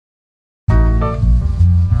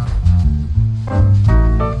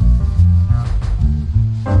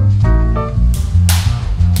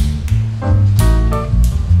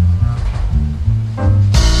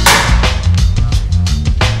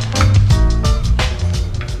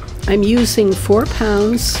I'm using 4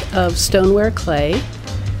 pounds of stoneware clay.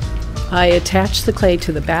 I attach the clay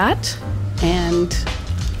to the bat and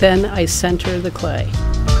then I center the clay.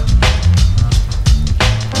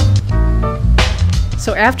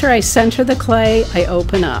 So after I center the clay, I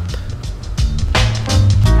open up.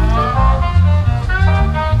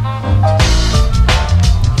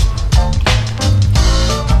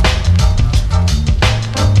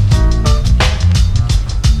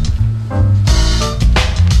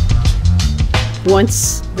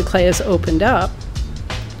 Once the clay is opened up,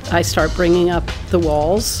 I start bringing up the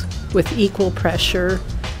walls with equal pressure,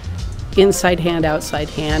 inside hand, outside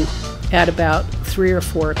hand, at about 3 or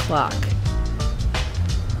 4 o'clock.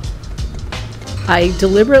 I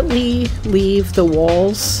deliberately leave the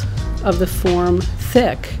walls of the form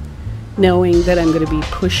thick, knowing that I'm going to be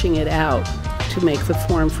pushing it out to make the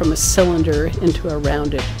form from a cylinder into a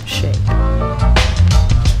rounded shape.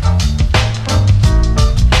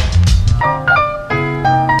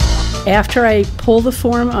 After I pull the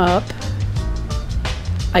form up,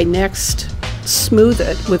 I next smooth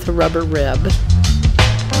it with a rubber rib.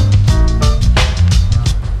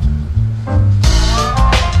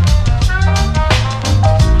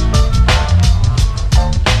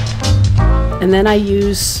 And then I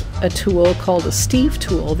use a tool called a Steve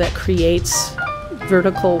tool that creates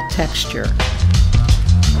vertical texture.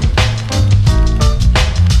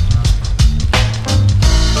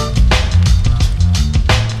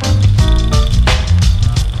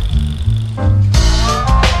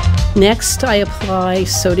 Next, I apply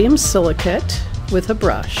sodium silicate with a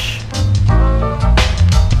brush.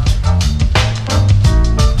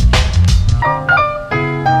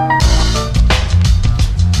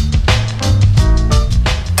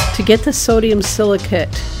 To get the sodium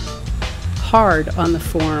silicate hard on the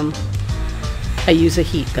form, I use a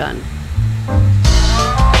heat gun.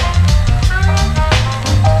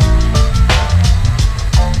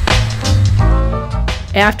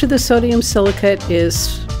 After the sodium silicate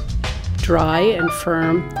is dry and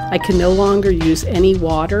firm, I can no longer use any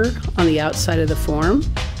water on the outside of the form.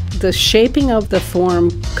 The shaping of the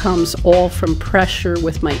form comes all from pressure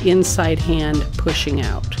with my inside hand pushing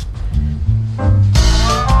out.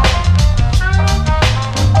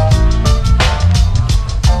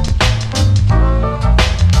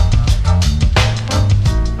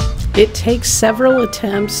 It takes several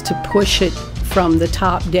attempts to push it from the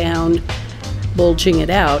top down, bulging it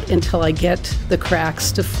out until I get the cracks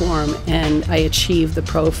to form and I achieve the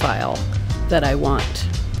profile that I want.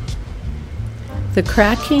 The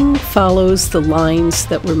cracking follows the lines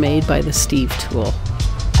that were made by the Steve tool.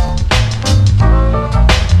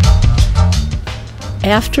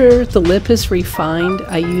 After the lip is refined,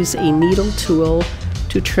 I use a needle tool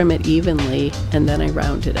to trim it evenly and then I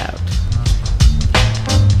round it out.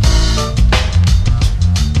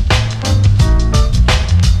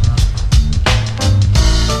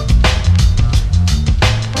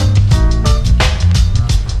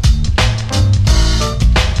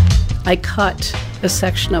 I cut a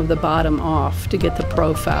section of the bottom off to get the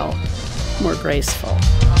profile more graceful.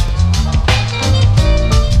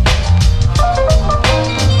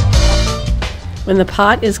 When the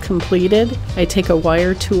pot is completed, I take a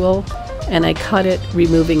wire tool and I cut it,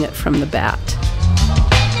 removing it from the bat.